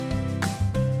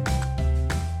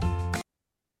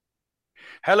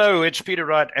Hello, it's Peter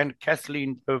Wright and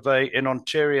Kathleen Beauvais in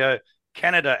Ontario,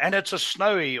 Canada. And it's a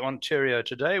snowy Ontario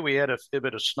today. We had a fair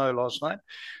bit of snow last night,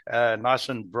 nice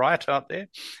and bright out there.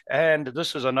 And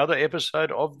this is another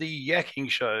episode of the Yakking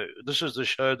Show. This is the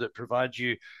show that provides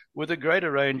you with a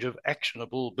greater range of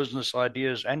actionable business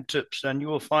ideas and tips than you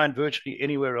will find virtually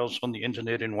anywhere else on the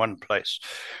internet in one place.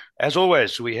 As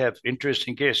always, we have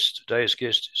interesting guests. Today's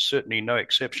guest is certainly no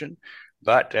exception.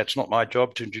 But that's not my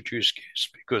job to introduce guests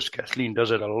because Kathleen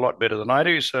does it a lot better than I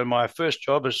do. So my first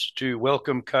job is to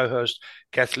welcome co-host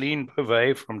Kathleen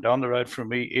Beauvais from down the road from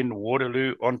me in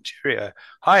Waterloo, Ontario.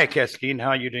 Hi, Kathleen. How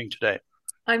are you doing today?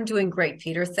 I'm doing great,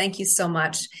 Peter. Thank you so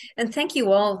much. And thank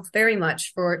you all very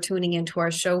much for tuning into our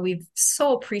show. We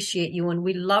so appreciate you and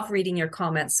we love reading your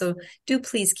comments. So do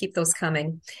please keep those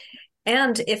coming.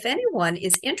 And if anyone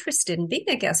is interested in being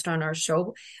a guest on our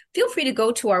show, feel free to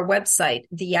go to our website,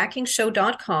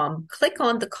 theyakkingshow.com, click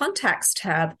on the contacts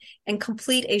tab and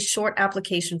complete a short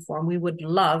application form. We would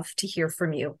love to hear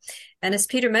from you. And as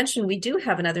Peter mentioned, we do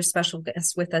have another special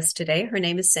guest with us today. Her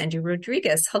name is Sandee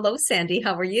Rodriguez. Hello, Sandee.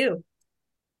 How are you?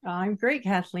 I'm great,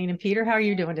 Kathleen and Peter. How are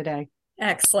you doing today?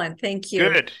 Excellent. Thank you.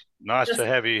 Good. Nice to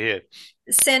have you here.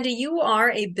 Sandee, you are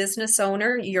a business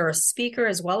owner. You're a speaker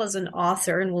as well as an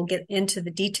author, and we'll get into the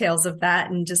details of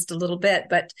that in just a little bit.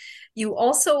 But you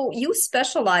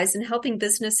specialize in helping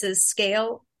businesses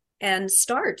scale and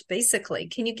start, basically.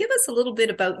 Can you give us a little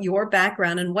bit about your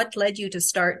background and what led you to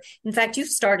start? In fact, you've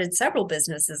started several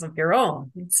businesses of your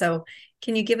own. So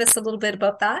can you give us a little bit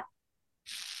about that?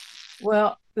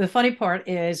 Well, the funny part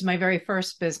is my very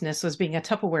first business was being a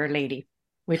Tupperware lady,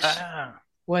 which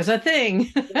was a thing.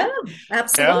 Yeah,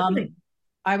 absolutely.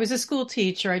 I was a school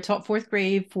teacher. I taught fourth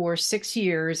grade for 6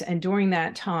 years. And during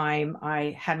that time,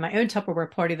 I had my own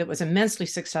Tupperware party that was immensely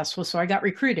successful. So I got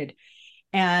recruited.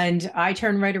 And I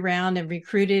turned right around and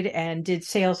recruited and did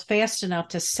sales fast enough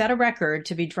to set a record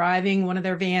to be driving one of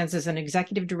their vans as an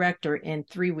executive director in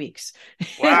 3 weeks.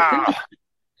 Wow.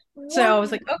 So I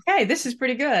was like, okay, this is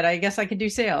pretty good. I guess I can do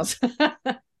sales.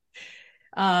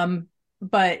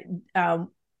 But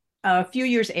a few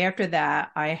years after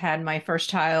that, I had my first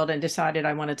child and decided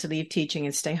I wanted to leave teaching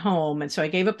and stay home. And so I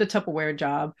gave up the Tupperware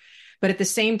job. But at the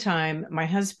same time, my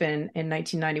husband in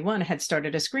 1991 had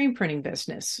started a screen printing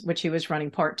business, which he was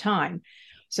running part-time.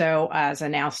 So as a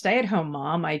now stay-at-home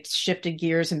mom, I shifted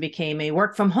gears and became a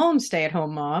work-from-home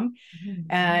stay-at-home mom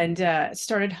and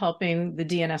started helping the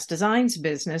DNS Designs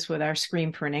business with our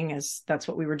screen printing, as that's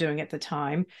what we were doing at the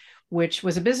time, which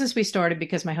was a business we started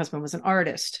because my husband was an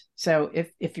artist. So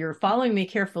if you're following me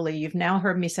carefully, you've now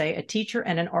heard me say a teacher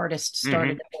and an artist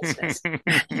started a business.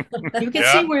 You can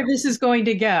see where this is going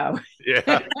to go.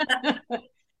 Yeah.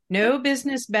 No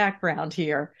business background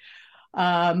here.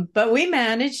 But we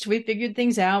figured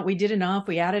things out. We did enough.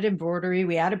 We added embroidery.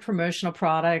 We added promotional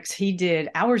products. He did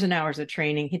hours and hours of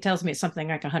training. He tells me it's something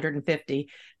like 150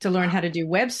 to learn how to do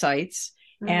websites.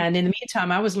 And in the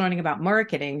meantime, I was learning about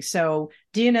marketing. So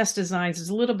DNS Designs is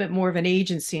a little bit more of an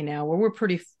agency now where we're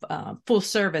pretty full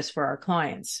service for our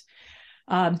clients.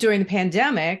 During the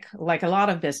pandemic, like a lot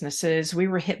of businesses, we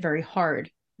were hit very hard.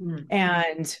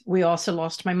 And we also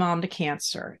lost my mom to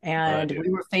cancer. And we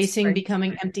were facing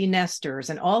becoming empty nesters.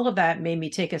 And all of that made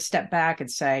me take a step back and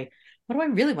say, what do I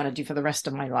really want to do for the rest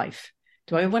of my life?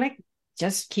 Do I want to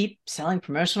just keep selling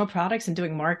promotional products and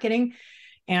doing marketing?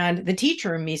 And the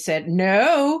teacher in me said,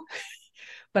 no,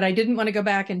 but I didn't want to go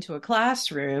back into a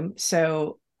classroom.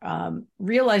 So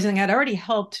realizing I'd already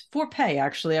helped for pay,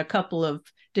 actually, a couple of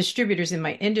distributors in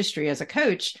my industry as a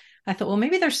coach, I thought, well,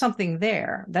 maybe there's something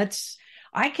there.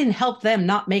 I can help them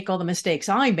not make all the mistakes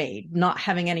I made, not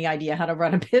having any idea how to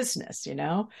run a business,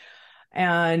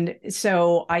 And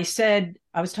so I said,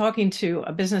 I was talking to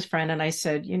a business friend and I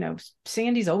said,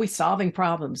 Sandee's always solving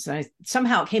problems. And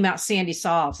somehow it came out Sandee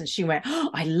Solves. And she went,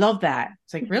 oh, I love that.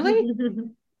 It's like, really?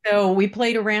 So we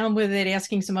played around with it,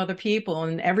 asking some other people,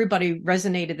 and everybody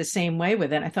resonated the same way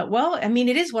with it. I thought, well, I mean,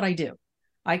 it is what I do.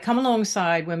 I come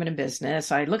alongside women in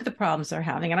business. I look at the problems they're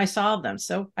having and I solve them.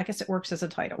 So I guess it works as a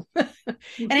title. And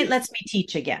it lets me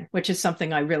teach again, which is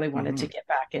something I really wanted to get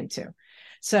back into.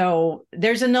 So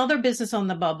there's another business on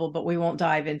the bubble, but we won't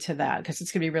dive into that because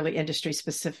it's going to be really industry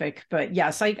specific. But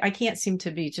yes, I can't seem to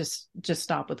be just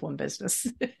stop with one business.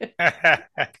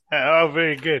 Oh,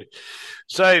 very good.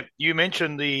 So you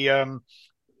mentioned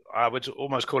I would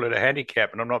almost call it a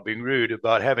handicap, and I'm not being rude,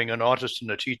 about having an artist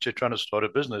and a teacher trying to start a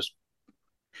business.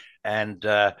 And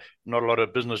not a lot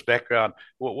of business background.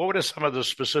 What are some of the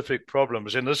specific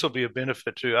problems? And this will be a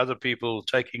benefit to other people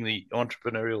taking the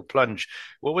entrepreneurial plunge.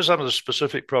 What were some of the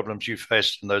specific problems you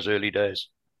faced in those early days?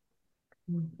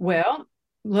 Well,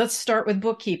 let's start with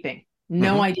bookkeeping.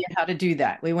 No idea how to do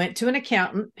that. We went to an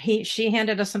accountant. She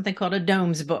handed us something called a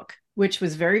DOMS book, which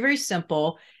was very, very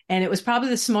simple. And it was probably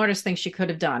the smartest thing she could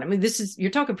have done. I mean,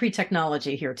 you're talking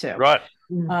pre-technology here too. Right.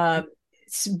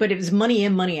 But it was money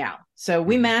in, money out. So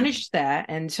we managed that.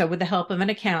 And so with the help of an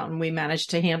accountant, we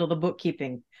managed to handle the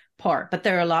bookkeeping part. But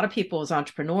there are a lot of people as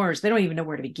entrepreneurs, they don't even know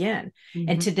where to begin.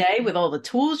 And today, with all the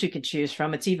tools you can choose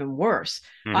from, it's even worse.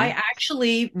 I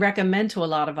actually recommend to a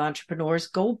lot of entrepreneurs,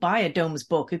 go buy a DOMS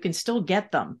book. You can still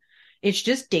get them. It's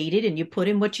just dated, and you put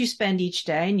in what you spend each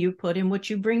day and you put in what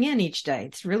you bring in each day.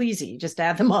 It's real easy. You just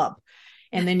add them up.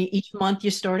 And then each month you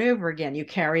start over again. You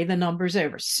carry the numbers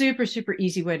over. Super, super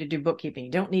easy way to do bookkeeping.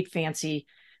 You don't need fancy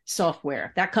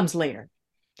software. That comes later.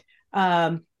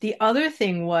 The other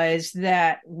thing was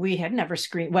that we had never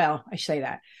screened. Well, I say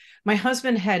that. My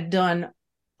husband had done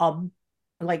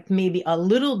maybe a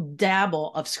little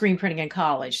dabble of screen printing in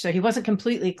college. So he wasn't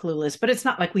completely clueless, but it's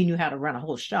not like we knew how to run a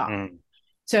whole shop.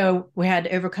 So we had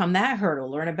to overcome that hurdle,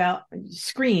 learn about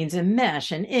screens and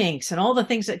mesh and inks and all the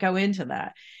things that go into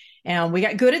that. And we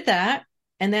got good at that.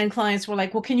 And then clients were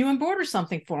like, well, can you embroider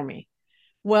something for me?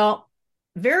 Well,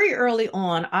 very early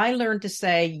on, I learned to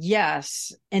say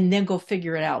yes and then go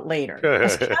figure it out later.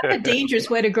 It's kind of a dangerous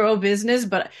way to grow a business,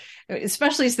 but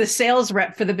especially as the sales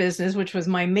rep for the business, which was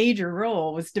my major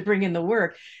role, was to bring in the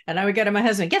work. And I would go to my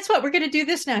husband, guess what? We're going to do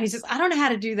this now. He says, I don't know how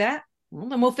to do that. Well,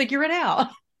 then we'll figure it out.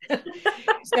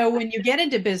 So when you get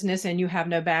into business and you have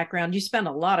no background, you spend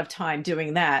a lot of time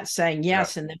doing that, saying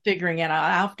yes, and then figuring it out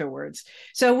afterwards.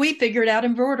 So we figured out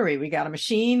embroidery. We got a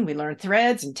machine. We learned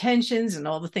threads and tensions and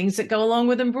all the things that go along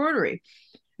with embroidery.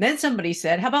 Then somebody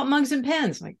said, how about mugs and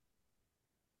pens? I'm like,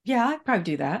 yeah, I'd probably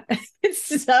do that.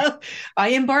 So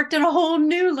I embarked on a whole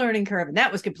new learning curve, and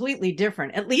that was completely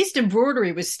different. At least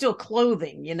embroidery was still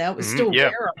clothing, it was still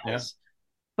wearables. Yeah.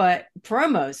 But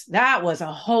promos, that was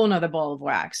a whole nother ball of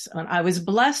wax. And I was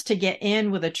blessed to get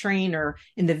in with a trainer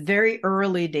in the very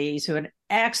early days who had an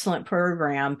excellent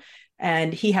program.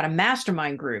 And he had a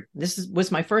mastermind group.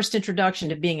 Was my first introduction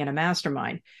to being in a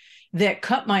mastermind that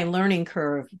cut my learning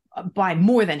curve by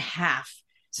more than half.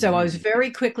 So I was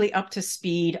very quickly up to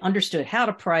speed, understood how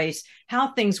to price,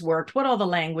 how things worked, what all the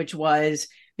language was,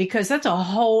 because that's a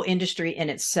whole industry in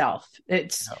itself.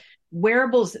 It's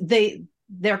wearables.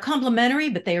 They're complementary,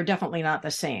 but they are definitely not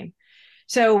the same.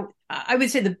 So I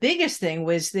would say the biggest thing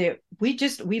was that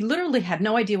we literally had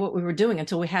no idea what we were doing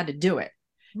until we had to do it.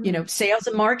 Sales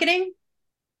and marketing,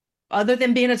 other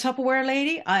than being a Tupperware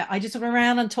lady, I just went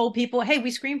around and told people, hey,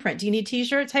 we screen print. Do you need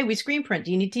t-shirts? Hey, we screen print.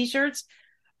 Do you need t-shirts?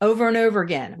 Over and over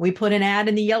again. We put an ad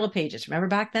in the yellow pages. Remember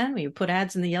back then when you put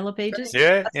ads in the yellow pages?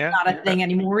 Yeah. That's not a thing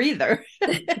anymore either.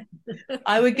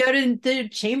 I would go to the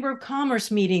Chamber of Commerce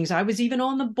meetings. I was even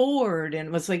on the board, and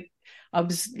I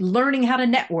was learning how to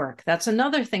network. That's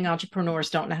another thing entrepreneurs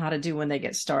don't know how to do when they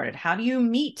get started. How do you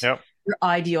meet your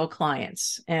ideal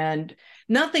clients? And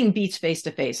nothing beats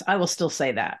face-to-face. I will still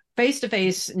say that.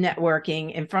 Face-to-face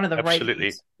networking in front of the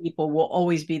right people will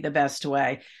always be the best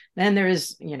way. Then there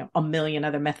is, a million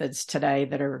other methods today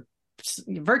that are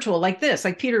virtual, like this,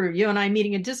 like Peter, you and I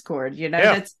meeting in Discord,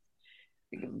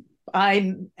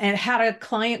 I had a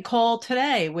client call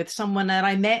today with someone that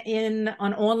I met in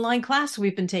an online class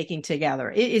we've been taking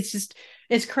together.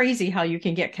 It's crazy how you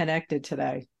can get connected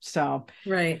today. So,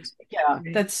 that's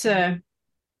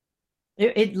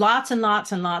lots and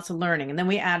lots and lots of learning. And then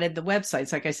we added the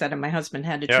websites, like I said, and my husband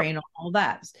had to train on all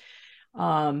that.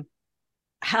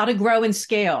 How to grow and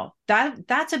scale.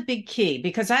 That's a big key,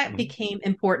 because that became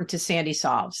important to Sandee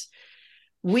Solves.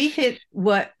 We hit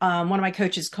what one of my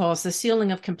coaches calls the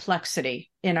ceiling of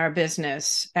complexity in our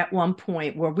business at one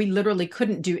point, where we literally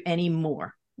couldn't do any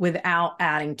more without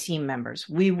adding team members.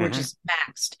 We were just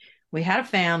maxed. We had a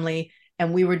family,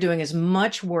 and we were doing as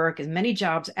much work, as many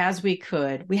jobs as we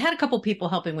could. We had a couple people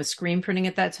helping with screen printing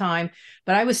at that time,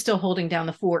 but I was still holding down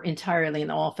the fort entirely in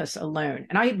the office alone.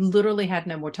 And I literally had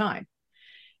no more time.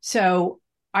 So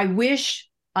I wish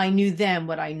I knew then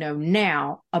what I know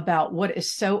now about what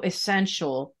is so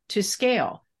essential to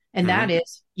scale. And that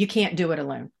is, you can't do it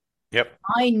alone. Yep.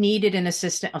 I needed an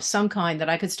assistant of some kind that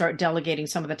I could start delegating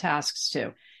some of the tasks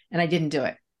to, and I didn't do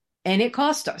it. And it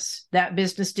cost us. That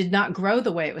business did not grow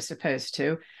the way it was supposed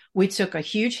to. We took a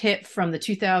huge hit from the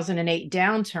 2008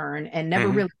 downturn and never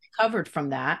really recovered from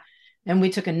that. And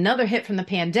we took another hit from the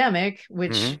pandemic,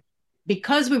 which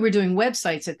because we were doing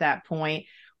websites at that point,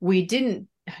 we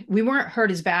weren't hurt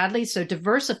as badly. So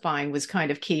diversifying was kind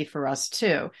of key for us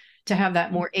too. To have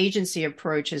that more agency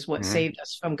approach is what saved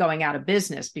us from going out of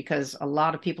business, because a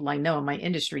lot of people I know in my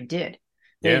industry did.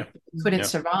 They couldn't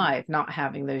survive not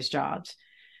having those jobs.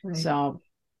 Right. So,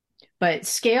 But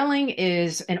scaling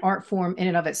is an art form in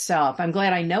and of itself. I'm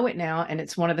glad I know it now. And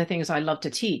it's one of the things I love to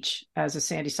teach as a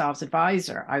Sandee Solves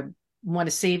advisor. I want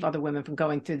to save other women from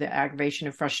going through the aggravation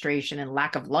and frustration and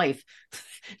lack of life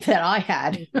that I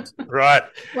had. Right.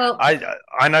 Well,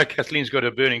 I know Kathleen's got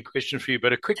a burning question for you,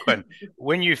 but a quick one.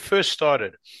 When you first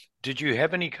started, did you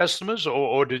have any customers,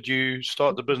 or did you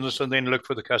start the business and then look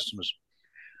for the customers?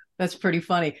 That's pretty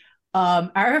funny.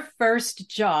 Our first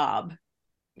job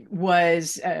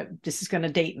was, this is going to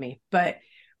date me, but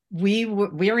we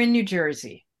were in New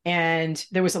Jersey, and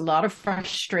there was a lot of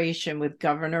frustration with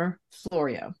Governor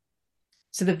Florio.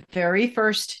 So the very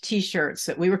first T-shirts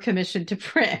that we were commissioned to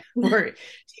print were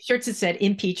T-shirts that said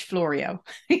 "Impeach Florio."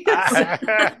 But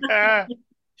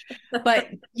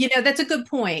that's a good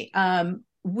point.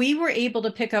 We were able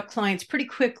to pick up clients pretty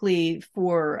quickly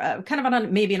for kind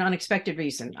of maybe an unexpected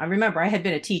reason. I remember I had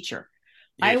been a teacher.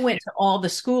 Yes. I went to all the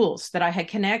schools that I had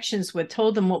connections with,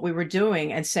 told them what we were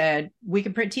doing, and said, we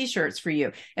can print T-shirts for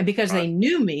you. And because they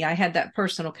knew me, I had that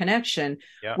personal connection.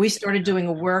 Yeah. We started doing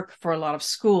a work for a lot of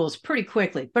schools pretty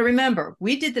quickly. But remember,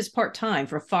 we did this part-time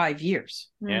for 5 years.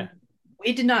 Yeah.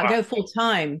 We did not go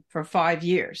full-time for 5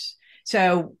 years.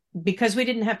 So because we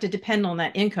didn't have to depend on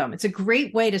that income, it's a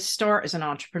great way to start as an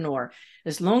entrepreneur.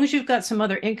 As long as you've got some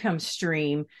other income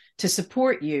stream to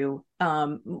support you.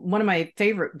 One of my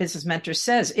favorite business mentors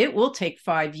says it will take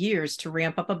 5 years to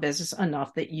ramp up a business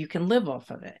enough that you can live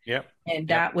off of it. Yep. And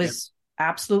that was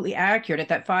absolutely accurate. At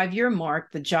that 5-year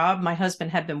mark, the job my husband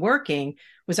had been working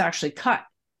was actually cut.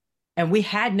 And we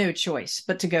had no choice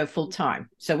but to go full time.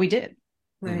 So we did.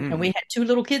 Right. And we had 2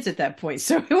 little kids at that point.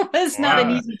 So it was not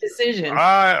an easy decision.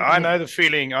 I know the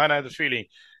feeling.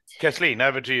 Kathleen,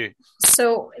 over to you.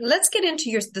 So let's get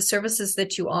into the services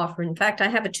that you offer. In fact, I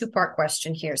have a 2-part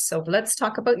question here. So let's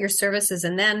talk about your services.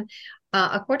 And then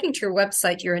according to your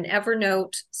website, you're an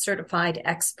Evernote certified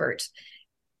expert.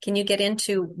 Can you get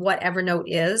into what Evernote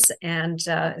is? And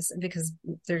because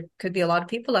there could be a lot of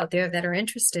people out there that are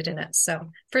interested in it.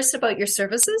 So first about your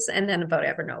services and then about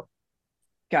Evernote.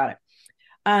 Got it.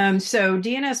 So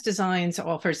DNS Designs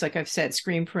offers, like I've said,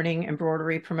 screen printing,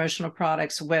 embroidery, promotional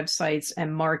products, websites,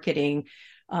 and marketing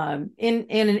in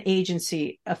an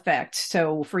agency effect.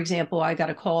 So, for example, I got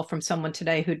a call from someone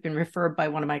today who'd been referred by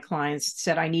one of my clients,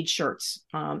 said, I need shirts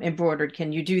embroidered.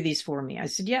 Can you do these for me? I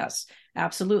said, yes,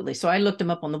 absolutely. So I looked them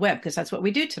up on the web because that's what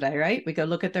we do today, right? We go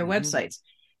look at their websites.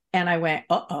 And I went,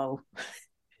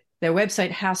 their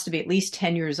website has to be at least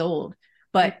 10 years old.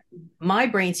 But my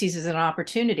brain sees it as an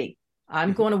opportunity.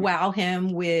 I'm going to wow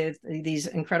him with these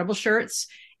incredible shirts.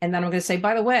 And then I'm going to say,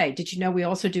 by the way, did you know we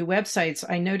also do websites?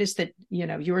 I noticed that,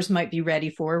 yours might be ready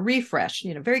for a refresh,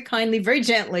 very kindly, very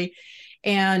gently.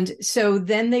 And so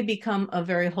then they become a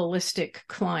very holistic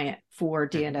client for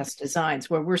DNS Designs,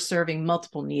 where we're serving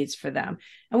multiple needs for them.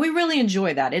 And we really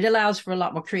enjoy that. It allows for a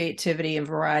lot more creativity and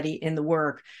variety in the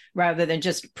work rather than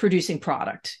just producing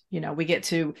product. We get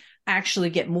to actually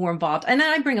get more involved. And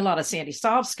then I bring a lot of Sandee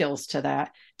Solve skills to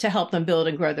that to help them build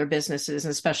and grow their businesses,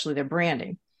 and especially their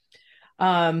branding.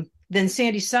 Then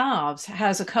Sandee Solves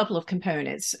has a couple of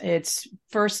components. It's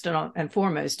first and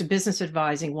foremost a business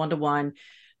advising one-to-one,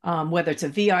 whether it's a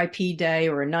VIP day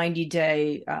or a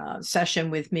 90-day session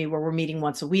with me where we're meeting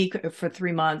once a week for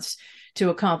 3 months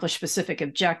to accomplish specific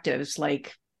objectives.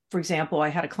 Like, for example, I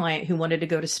had a client who wanted to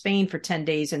go to Spain for 10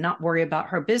 days and not worry about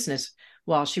her business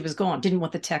while she was gone, didn't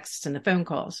want the texts and the phone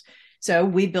calls. So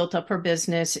we built up her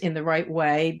business in the right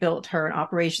way, built her an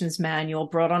operations manual,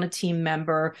 brought on a team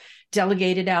member,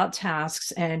 delegated out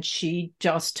tasks, and she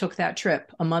just took that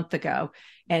trip a month ago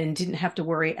and didn't have to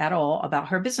worry at all about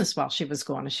her business while she was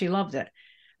gone, and she loved it.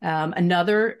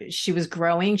 She was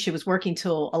growing. She was working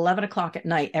till 11 o'clock at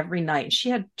night every night, and she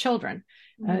had children.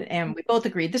 And we both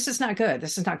agreed, this is not good.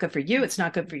 This is not good for you. It's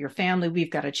not good for your family.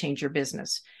 We've got to change your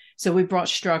business. So we brought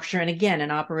structure and, again,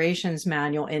 an operations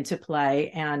manual into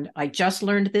play. And I just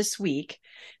learned this week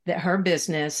that her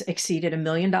business exceeded $1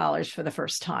 million for the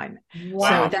first time.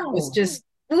 Wow. So that was just,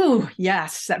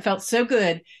 yes, that felt so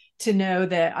good to know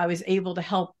that I was able to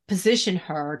help position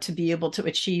her to be able to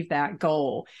achieve that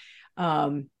goal.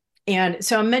 And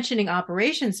so I'm mentioning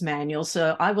operations manual.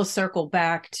 So I will circle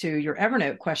back to your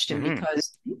Evernote question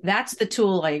because that's the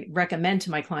tool I recommend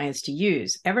to my clients to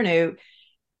use. Evernote,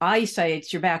 I say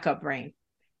it's your backup brain.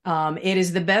 It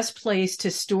is the best place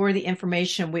to store the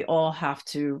information we all have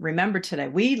to remember today.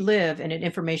 We live in an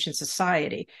information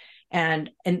society.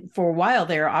 And for a while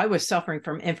there, I was suffering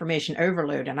from information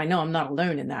overload. And I know I'm not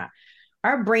alone in that.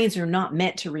 Our brains are not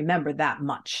meant to remember that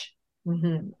much.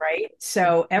 Right?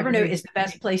 So Evernote is the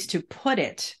best place to put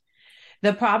it.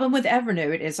 The problem with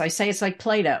Evernote is, I say, it's like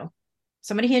Play-Doh.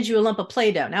 Somebody hands you a lump of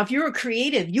Play-Doh. Now, if you're a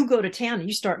creative, you go to town and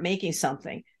you start making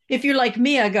something. If you're like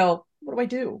me, I go, what do I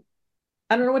do?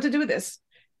 I don't know what to do with this.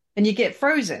 And you get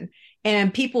frozen.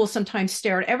 And people sometimes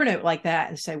stare at Evernote like that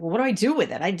and say, well, what do I do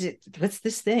with it? What's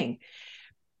this thing?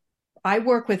 I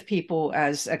work with people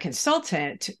as a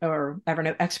consultant, or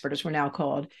Evernote expert, as we're now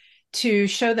called, to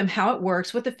show them how it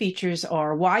works, what the features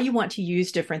are, why you want to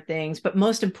use different things, but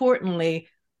most importantly,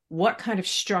 what kind of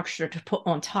structure to put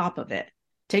on top of it.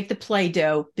 Take the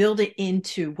Play-Doh, build it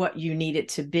into what you need it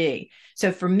to be.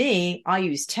 So for me, I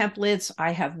use templates,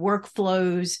 I have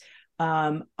workflows,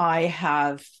 I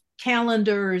have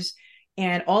calendars,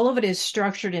 and all of it is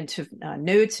structured into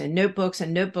notes and notebooks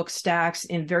and notebook stacks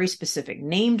in very specific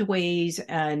named ways.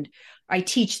 And I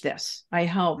teach this. I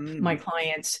help my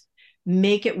clients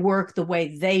make it work the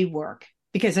way they work.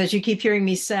 Because as you keep hearing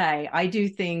me say, I do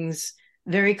things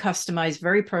very customized,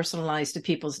 very personalized to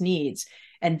people's needs.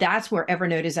 And that's where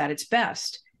Evernote is at its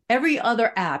best. Every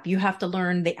other app, you have to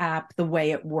learn the app the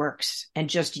way it works and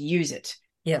just use it.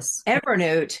 Yes.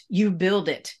 Evernote, you build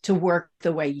it to work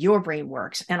the way your brain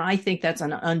works. And I think that's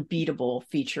an unbeatable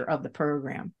feature of the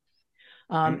program.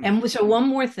 And so one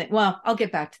more thing. Well, I'll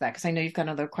get back to that because I know you've got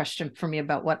another question for me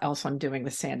about what else I'm doing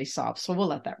with Sandee Soft. So we'll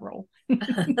let that roll.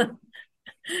 Well,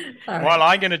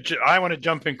 I want to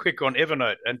jump in quick on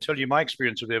Evernote and tell you my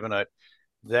experience with Evernote.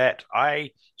 That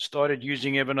I started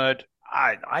using Evernote,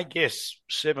 I guess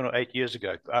 7 or 8 years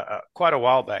ago, quite a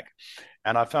while back.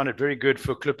 And I found it very good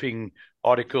for clipping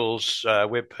articles,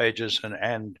 web pages,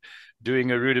 and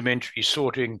doing a rudimentary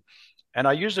sorting. And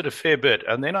I used it a fair bit.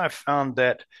 And then I found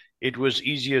that it was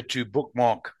easier to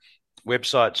bookmark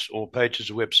websites or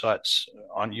pages of websites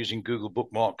on using Google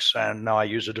Bookmarks. And now I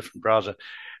use a different browser.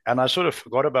 And I sort of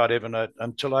forgot about Evernote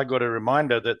until I got a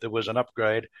reminder that there was an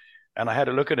upgrade. And I had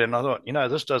a look at it and I thought,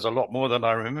 this does a lot more than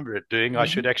I remember it doing. I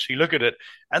should actually look at it.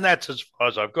 And that's as far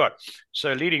as I've got.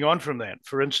 So leading on from that,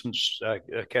 for instance,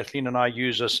 Kathleen and I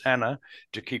use Asana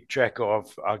to keep track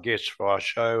of our guests for our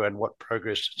show and what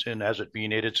progress it's in. Has it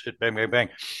been edited? Bang, bang, bang.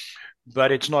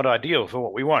 But it's not ideal for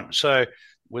what we want. So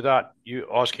without you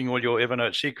asking all your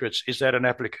Evernote secrets, is that an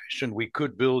application we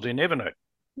could build in Evernote?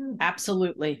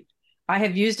 Absolutely. I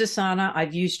have used Asana.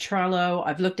 I've used Trello.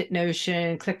 I've looked at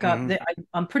Notion, ClickUp.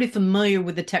 I'm pretty familiar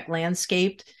with the tech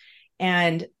landscape.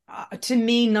 And to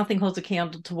me, nothing holds a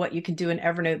candle to what you can do in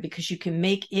Evernote because you can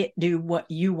make it do what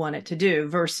you want it to do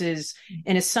versus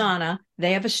in Asana,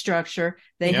 they have a structure,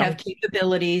 they have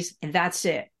capabilities, and that's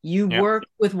it. You work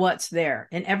with what's there.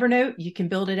 In Evernote, you can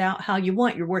build it out how you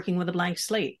want. You're working with a blank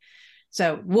slate.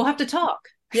 So we'll have to talk.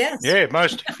 Yes. Yeah,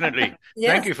 most definitely.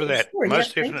 Thank you for that. Sure.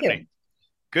 Most definitely.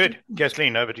 Good.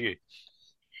 Kathleen, over to you.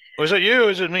 Was it you or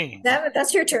was it me?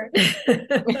 That's your turn.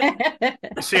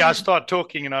 See, I start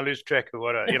talking and I lose track of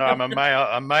what I'm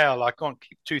a male. I can't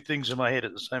keep two things in my head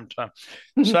at the same time.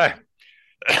 So,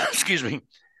 excuse me.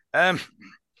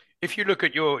 If you look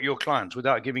at your clients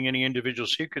without giving any individual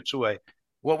secrets away,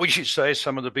 what would you say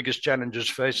some of the biggest challenges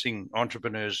facing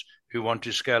entrepreneurs who want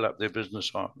to scale up their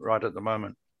business are right at the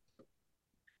moment?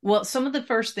 Well, some of the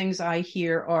first things I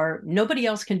hear are nobody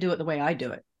else can do it the way I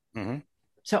do it. Mm-hmm.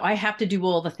 So I have to do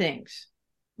all the things,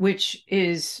 which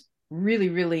is really,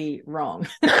 really wrong.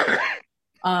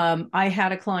 I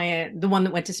had a client, the one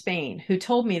that went to Spain, who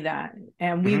told me that.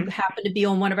 And we happened to be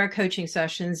on one of our coaching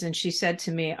sessions. And she said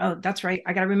to me, oh, that's right.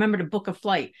 I got to remember to book a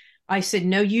flight. I said,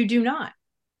 no, you do not.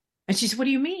 And she said, what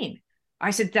do you mean? I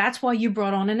said, that's why you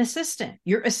brought on an assistant.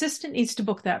 Your assistant needs to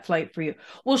book that flight for you.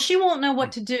 Well, she won't know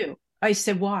what to do. I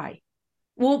said, why?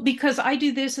 Well, because I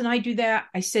do this and I do that.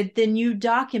 I said, then you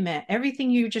document everything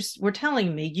you just were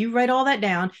telling me. You write all that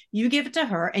down, you give it to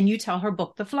her, and you tell her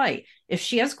book the flight. If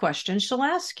she has questions, she'll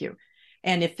ask you.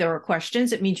 And if there are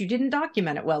questions, it means you didn't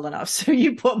document it well enough. So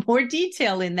you put more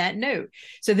detail in that note.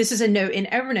 So this is a note in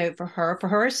Evernote for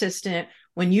her assistant.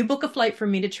 When you book a flight for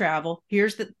me to travel,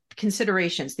 here's the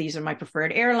considerations. These are my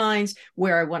preferred airlines,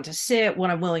 where I want to sit,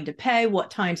 what I'm willing to pay,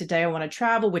 what times a day I want to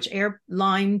travel, which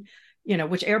airline,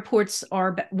 which airports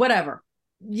are, whatever.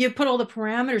 You put all the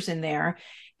parameters in there,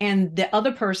 and the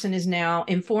other person is now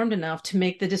informed enough to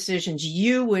make the decisions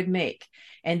you would make.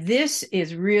 And this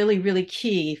is really, really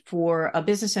key for a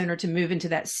business owner to move into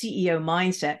that CEO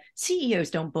mindset.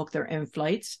 CEOs don't book their own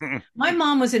flights. My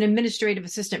mom was an administrative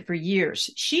assistant for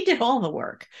years. She did all the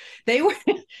work. They were,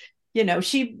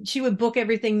 she would book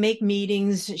everything, make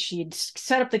meetings. She'd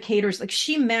set up the caterers. Like,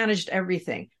 she managed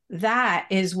everything. That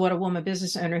is what a woman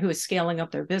business owner who is scaling up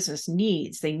their business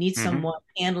needs. They need someone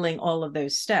handling all of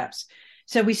those steps.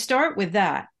 So we start with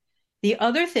that. The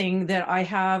other thing that I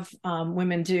have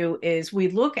women do is we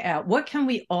look at what can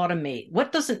we automate?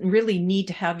 What doesn't really need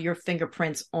to have your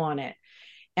fingerprints on it?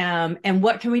 And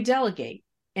what can we delegate?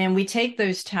 And we take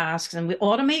those tasks and we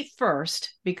automate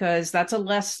first, because that's a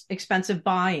less expensive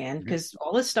buy-in, because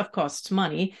all this stuff costs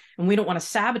money and we don't want to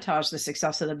sabotage the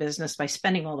success of the business by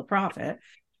spending all the profit.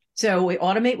 So we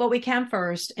automate what we can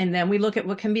first, and then we look at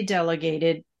what can be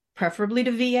delegated, preferably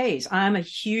to VAs. I'm a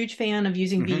huge fan of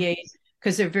using VAs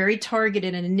because they're very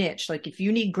targeted in a niche. Like if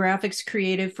you need graphics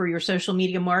creative for your social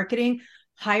media marketing,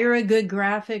 hire a good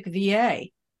graphic VA.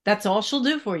 That's all she'll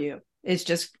do for you, is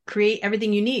just create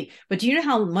everything you need. But do you know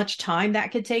how much time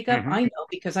that could take up? I know,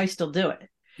 because I still do it.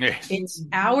 Yes. It's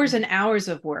hours and hours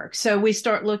of work. So we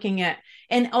start looking at,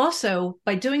 and also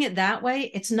by doing it that way,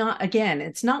 it's not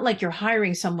like you're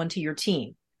hiring someone to your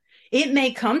team. It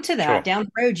may come to that down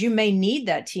the road. You may need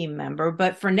that team member,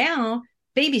 but for now,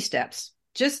 baby steps.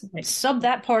 Just sub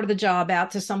that part of the job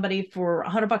out to somebody for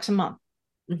 $100 a month.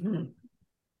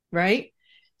 Right?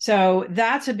 So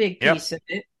that's a big piece of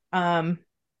it.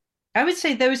 I would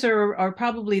say those are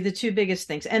probably the two biggest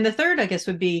things. And the third, I guess,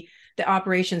 would be the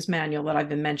operations manual that I've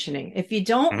been mentioning. If you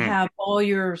don't have all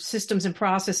your systems and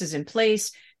processes in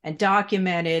place and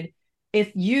documented,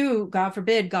 if you, God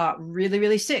forbid, got really,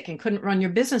 really sick and couldn't run your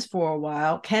business for a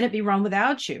while, can it be run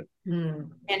without you?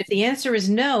 And if the answer is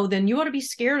no, then you ought to be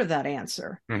scared of that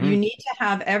answer. You need to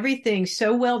have everything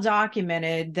so well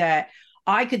documented that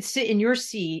I could sit in your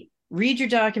seat, read your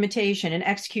documentation, and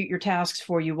execute your tasks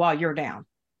for you while you're down.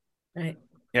 Right.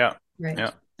 Yeah.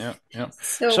 Right. Yeah.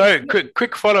 So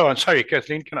quick follow on. Sorry,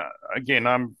 Kathleen.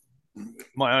 I'm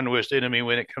my own worst enemy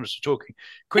when it comes to talking.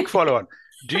 Quick follow on.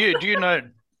 Do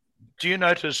you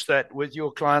notice that with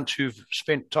your clients who've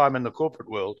spent time in the corporate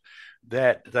world,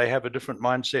 that they have a different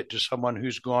mindset to someone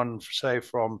who's gone, say,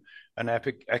 from an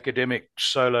academic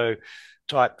solo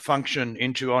type function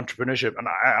into entrepreneurship? And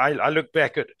I look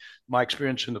back at my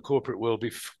experience in the corporate world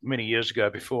many years ago,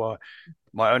 before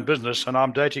my own business, and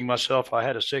I'm dating myself. I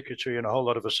had a secretary and a whole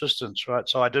lot of assistants, right?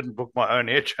 So I didn't book my own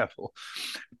air travel.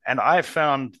 And I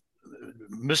found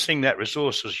missing that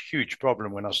resource was a huge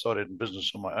problem when I started in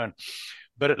business on my own.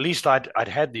 But at least I'd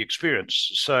had the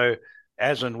experience. So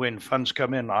as and when funds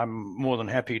come in, I'm more than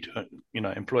happy to,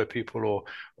 employ people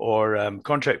or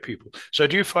contract people. So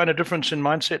do you find a difference in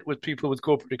mindset with people with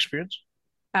corporate experience?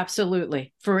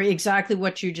 Absolutely. For exactly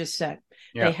what you just said.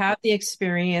 Yeah. They have the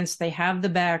experience, they have the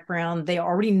background, they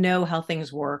already know how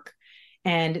things work,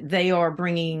 and they are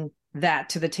bringing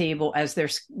that to the table as they're,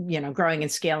 growing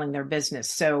and scaling their business.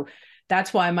 So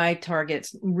that's why my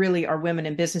targets really are women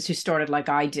in business who started like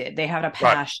I did. They had a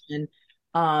passion.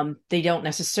 Right. They don't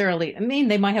necessarily,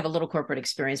 they might have a little corporate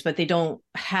experience, but they don't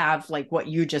have like what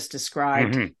you just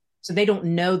described. So they don't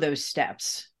know those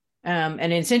steps.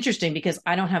 And it's interesting because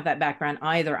I don't have that background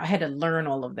either. I had to learn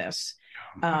all of this,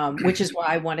 which is why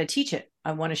I want to teach it.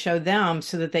 I want to show them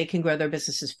so that they can grow their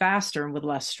businesses faster and with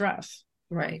less stress.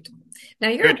 Right. Now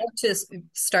you're about to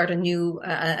start a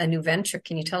new venture.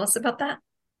 Can you tell us about that?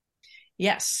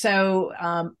 Yes. So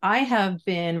I have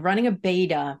been running a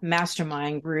beta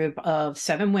mastermind group of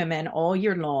 7 women all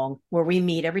year long, where we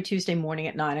meet every Tuesday morning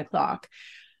at 9:00.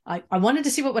 I wanted to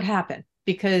see what would happen,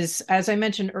 because as I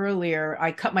mentioned earlier,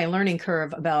 I cut my learning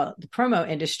curve about the promo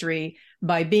industry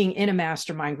by being in a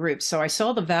mastermind group. So I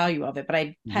saw the value of it, but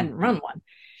I hadn't run one.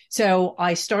 So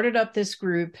I started up this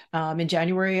group in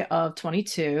January of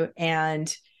 22,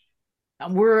 and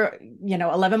we're,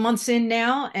 11 months in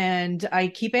now. And I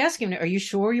keep asking, are you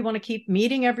sure you want to keep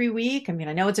meeting every week? I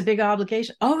know it's a big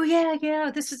obligation. Oh yeah.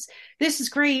 This is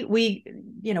great. We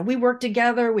work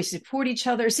together. We support each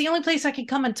other. It's the only place I can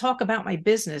come and talk about my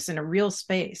business in a real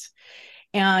space.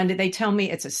 And they tell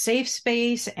me it's a safe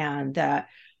space. And,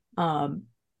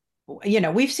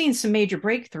 we've seen some major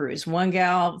breakthroughs. One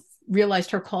gal realized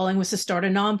her calling was to start a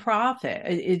nonprofit.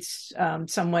 It's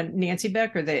someone, Nancy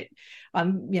Becker, that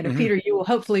Peter, you will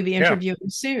hopefully be interviewing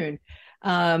soon.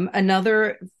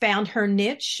 Another found her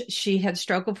niche. She had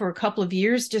struggled for a couple of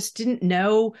years, just didn't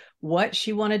know what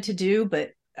she wanted to do.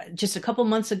 But just a couple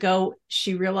months ago,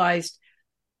 she realized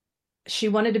she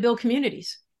wanted to build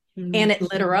communities, and it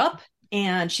lit her up.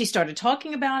 And she started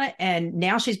talking about it, and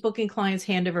now she's booking clients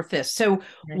hand over fist. So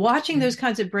watching those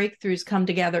kinds of breakthroughs come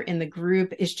together in the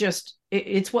group is just,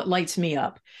 it's what lights me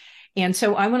up. And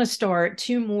so I want to start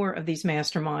 2 more of these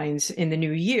masterminds in the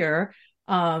new year.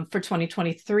 For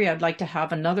 2023, I'd like to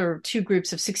have another 2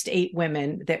 groups of 6 to 8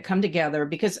 women that come together,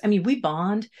 because we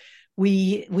bond.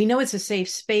 We know it's a safe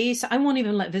space. I won't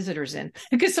even let visitors in,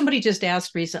 because somebody just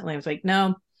asked recently. I was like,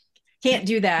 no, can't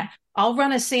do that. I'll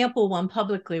run a sample one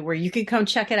publicly where you can come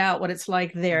check it out, what it's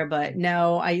like there. But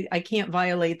no, I can't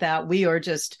violate that. We are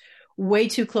just way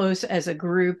too close as a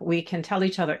group. We can tell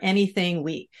each other anything.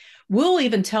 We'll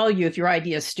even tell you if your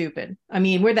idea is stupid. I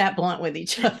mean, we're that blunt with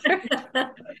each other.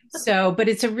 So, but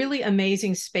it's a really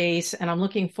amazing space, and I'm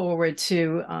looking forward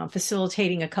to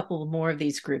facilitating a couple more of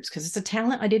these groups because it's a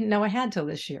talent I didn't know I had till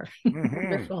this year.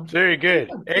 Mm-hmm. Very good.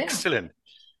 Yeah. Excellent.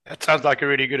 That sounds like a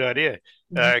really good idea.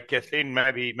 Kathleen,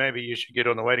 maybe you should get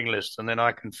on the waiting list, and then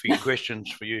I can feed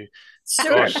questions for you.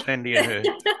 Sure. Sandee and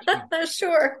her.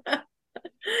 Sure.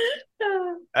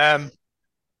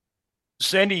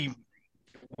 Sandee,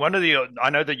 I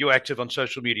know that you're active on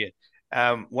social media.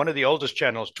 One of the oldest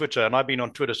channels, Twitter, and I've been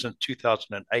on Twitter since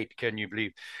 2008, can you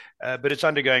believe? But it's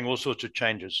undergoing all sorts of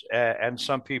changes, and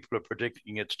some people are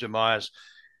predicting its demise.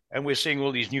 And we're seeing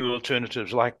all these new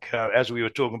alternatives, like as we were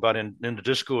talking about in the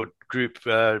Discord group,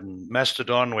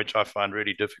 Mastodon, which I find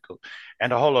really difficult,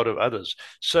 and a whole lot of others.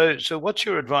 So what's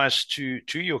your advice to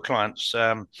your clients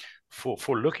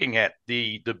for looking at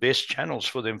the best channels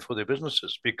for them for their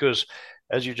businesses? Because,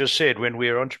 as you just said, when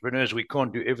we're entrepreneurs, we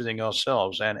can't do everything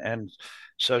ourselves, and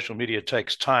social media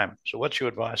takes time. So what's your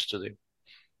advice to them?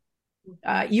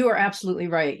 You are absolutely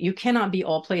right. You cannot be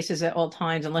all places at all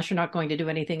times unless you're not going to do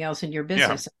anything else in your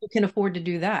business. Yeah. You can afford to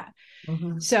do that.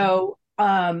 Mm-hmm. So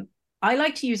I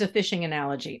like to use a fishing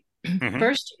analogy. Mm-hmm.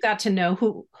 First, you've got to know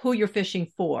who you're fishing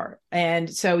for. And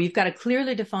so you've got to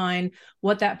clearly define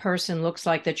what that person looks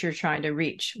like that you're trying to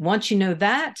reach. Once you know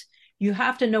that, you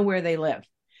have to know where they live.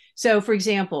 So, for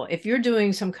example, if you're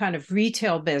doing some kind of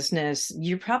retail business,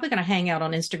 you're probably going to hang out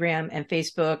on Instagram and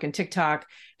Facebook and TikTok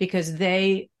because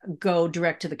they go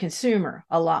direct to the consumer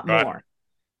a lot more.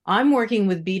 I'm working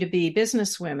with B2B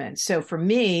business women. So for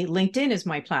me, LinkedIn is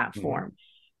my platform.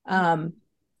 Mm-hmm.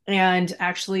 And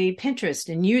actually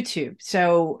Pinterest and YouTube.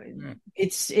 So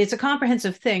it's a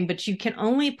comprehensive thing, but you can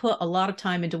only put a lot of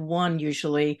time into one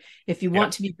usually if you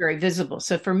want to be very visible.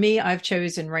 So for me, I've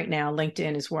chosen right now,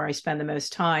 LinkedIn is where I spend the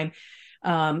most time.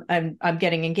 I'm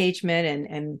getting engagement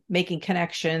and making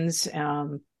connections.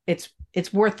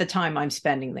 It's worth the time I'm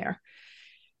spending there.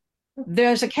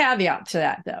 There's a caveat to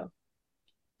that though.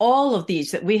 All of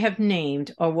these that we have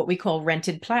named are what we call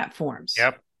rented platforms.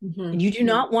 Yep. Mm-hmm. You do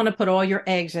not want to put all your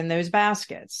eggs in those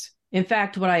baskets. In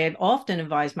fact, what I often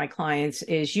advise my clients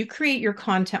is you create your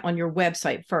content on your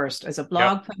website first as a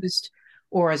blog post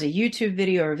or as a YouTube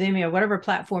video or Vimeo, whatever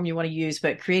platform you want to use,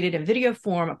 but create it in video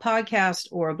form, a podcast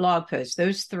or a blog post,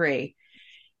 those three.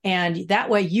 And that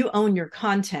way you own your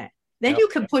content. Then you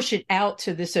can push it out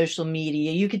to the social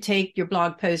media. You could take your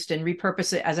blog post and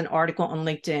repurpose it as an article on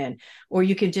LinkedIn, or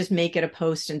you can just make it a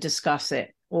post and discuss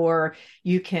it. Or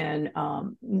you can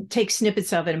take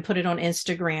snippets of it and put it on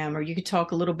Instagram, or you could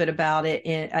talk a little bit about it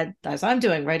as I'm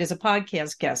doing, right, as a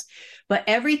podcast guest. But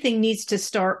everything needs to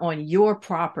start on your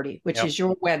property, which is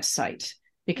your website,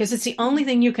 because it's the only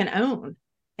thing you can own.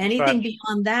 Anything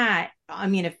beyond that, I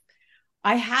mean, if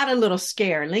I had a little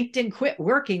scare, LinkedIn quit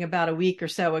working about a week or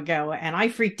so ago, and I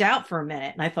freaked out for a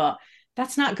minute, and I thought,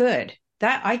 that's not good.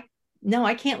 No,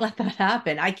 I can't let that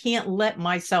happen. I can't let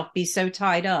myself be so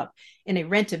tied up in a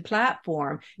rented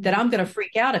platform that I'm going to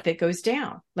freak out if it goes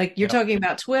down. Like you're talking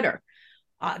about Twitter.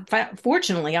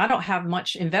 Fortunately, I don't have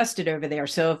much invested over there.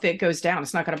 So if it goes down,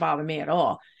 it's not going to bother me at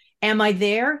all. Am I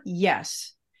there?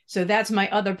 Yes. So that's my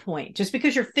other point. Just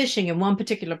because you're fishing in one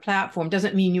particular platform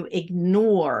doesn't mean you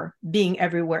ignore being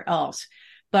everywhere else.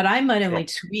 But I might only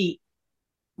tweet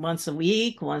once a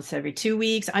week, once every 2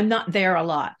 weeks. I'm not there a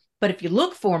lot. But if you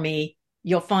look for me,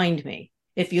 you'll find me.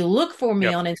 If you look for me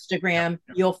on Instagram,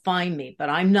 you'll find me.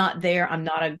 But I'm not there. I'm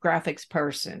not a graphics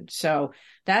person. So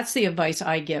that's the advice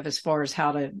I give as far as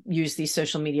how to use these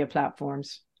social media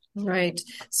platforms. Right.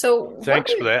 So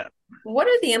thanks for that. What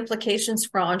are the implications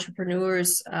for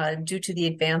entrepreneurs due to the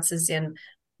advances in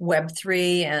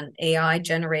Web3 and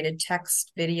AI-generated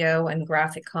text, video, and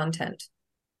graphic content?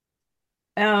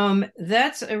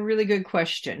 That's a really good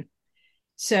question.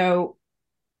 So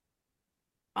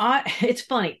it's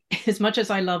funny, as much as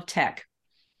I love tech,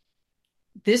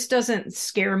 this doesn't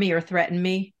scare me or threaten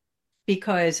me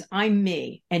because I'm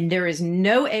me, and there is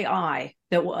no AI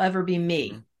that will ever be me.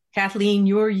 Mm-hmm. Kathleen,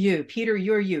 you're you. Peter,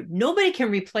 you're you. Nobody can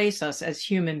replace us as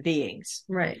human beings.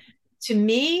 Right. To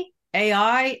me,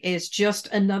 AI is just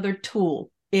another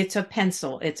tool. It's a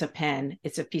pencil. It's a pen.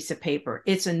 It's a piece of paper.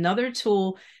 It's another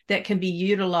tool that can be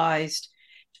utilized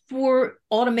for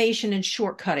automation and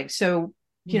shortcutting. So,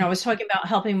 you know, I was talking about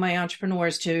helping my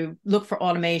entrepreneurs to look for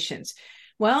automations.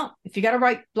 Well, if you got to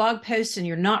write blog posts and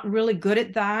you're not really good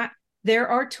at that, there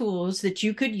are tools that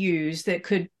you could use that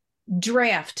could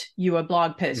draft you a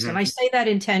blog post. And I say that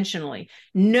intentionally.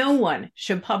 No one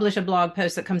should publish a blog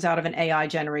post that comes out of an AI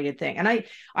generated thing. And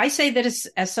I say that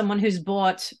as someone who's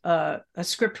bought a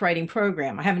script writing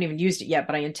program. I haven't even used it yet,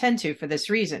 but I intend to for this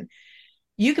reason.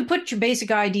 You can put your basic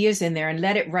ideas in there and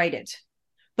let it write it.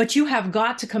 But you have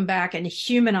got to come back and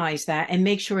humanize that and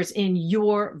make sure it's in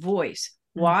your voice.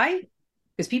 Why?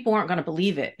 Because people aren't going to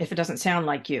believe it if it doesn't sound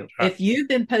like you. Sure. If you've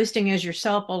been posting as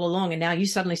yourself all along and now you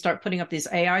suddenly start putting up this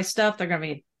AI stuff, they're going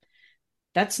to be,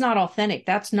 that's not authentic.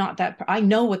 That's not that. I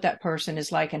know what that person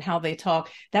is like and how they talk.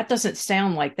 That doesn't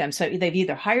sound like them. So they've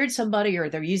either hired somebody or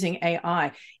they're using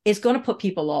AI. It's going to put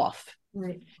people off.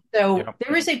 Right. So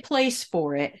there is a place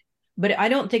for it, but I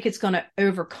don't think it's going to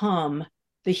overcome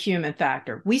the human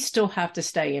factor. We still have to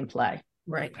stay in play.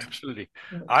 Right. Absolutely.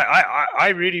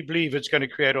 I really believe it's going to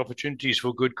create opportunities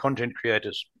for good content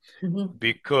creators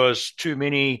because too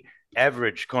many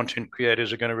average content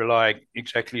creators are going to rely,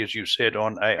 exactly as you said,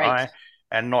 on AI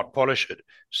and not polish it.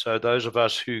 So those of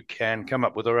us who can come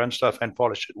up with our own stuff and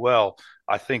polish it well,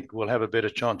 I think we'll have a better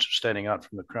chance of standing out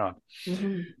from the crowd.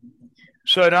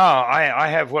 So now I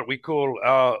have what we call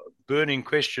our burning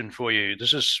question for you.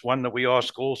 This is one that we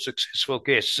ask all successful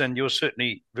guests, and you're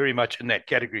certainly very much in that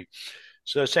category.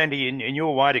 So, Sandee, in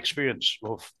your wide experience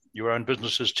of your own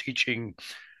businesses, teaching,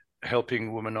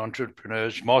 helping women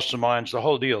entrepreneurs, masterminds, the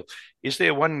whole deal, is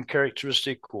there one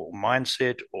characteristic or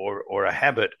mindset or a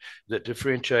habit that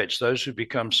differentiates those who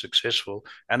become successful?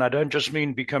 And I don't just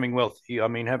mean becoming wealthy. I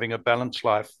mean having a balanced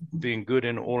life, being good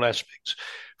in all aspects,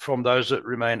 from those that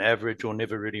remain average or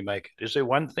never really make it. Is there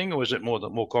one thing, or is it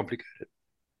more complicated?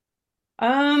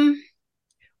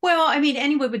 Well, I mean,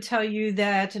 anyone would tell you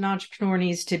that an entrepreneur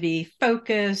needs to be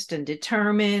focused and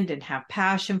determined and have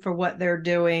passion for what they're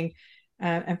doing.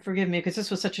 And forgive me, because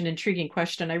this was such an intriguing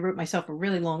question. I wrote myself a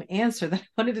really long answer that I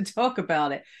wanted to talk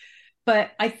about it. But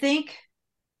I think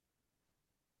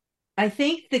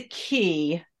the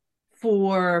key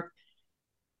for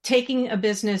taking a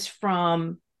business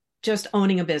from just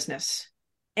owning a business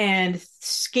and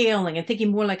scaling and thinking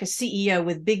more like a CEO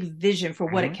with big vision for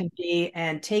what it can be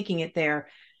and taking it there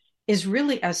is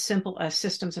really as simple as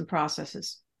systems and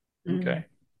processes. Okay.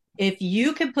 If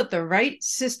you can put the right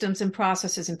systems and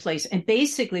processes in place, and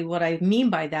basically what I mean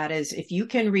by that is if you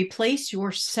can replace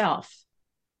yourself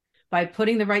by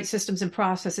putting the right systems and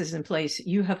processes in place,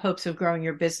 you have hopes of growing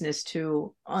your business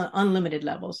to unlimited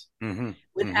levels.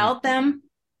 Without them,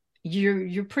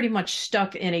 you're pretty much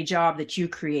stuck in a job that you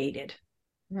created.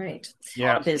 Right.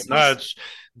 Yeah. No, it's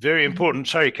very important.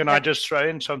 Sorry, can I just throw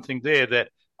in something there that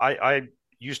I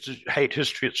used to hate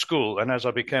history at school, and as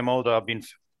I became older, I've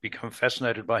become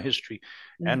fascinated by history,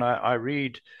 and I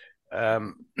read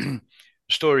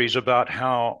stories about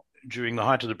how during the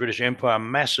height of the British Empire,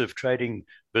 massive trading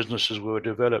businesses were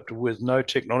developed with no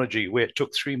technology, where it took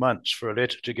 3 months for a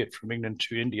letter to get from England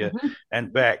to India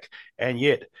and back, and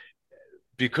yet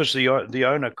because the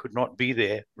owner could not be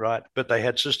there, right? But they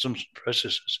had systems and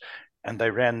processes, and they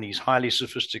ran these highly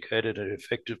sophisticated and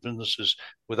effective businesses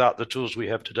without the tools we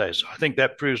have today. So I think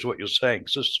that proves what you're saying,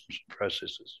 systems and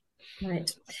processes. Right.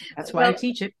 That's why I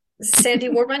teach it.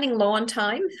 Sandee, we're running low on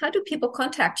time. How do people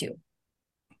contact you?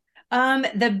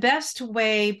 The best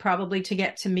way probably to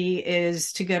get to me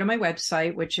is to go to my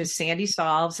website, which is Sandee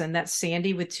Solves, and that's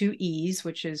Sandee with 2 E's,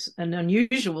 which is an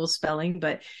unusual spelling,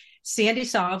 but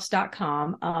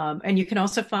sandeesolves.com. And you can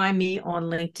also find me on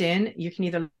LinkedIn. You can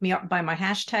either look me up by my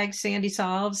hashtag Sandee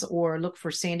Solves or look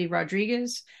for Sandee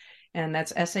Rodriguez. And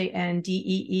that's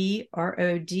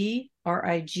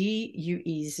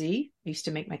SandeeRodriguez. I used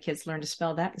to make my kids learn to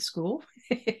spell that in school.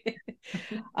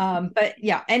 But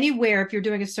yeah, anywhere, if you're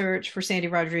doing a search for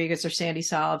Sandee Rodriguez or Sandee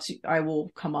Solves, I will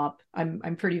come up.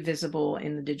 I'm pretty visible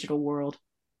in the digital world.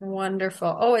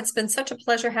 Wonderful. Oh, it's been such a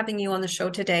pleasure having you on the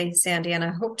show today, Sandee, and I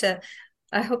hope that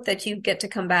you get to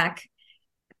come back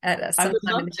at some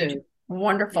time in the future.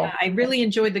 Wonderful. Yeah, I really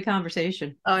enjoyed the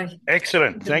conversation.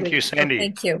 Excellent. Thank you, Sandee.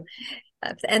 Thank you.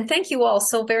 And thank you all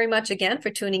so very much again for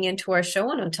tuning into our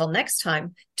show. And until next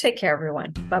time, take care,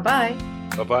 everyone. Bye-bye.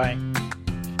 Bye-bye.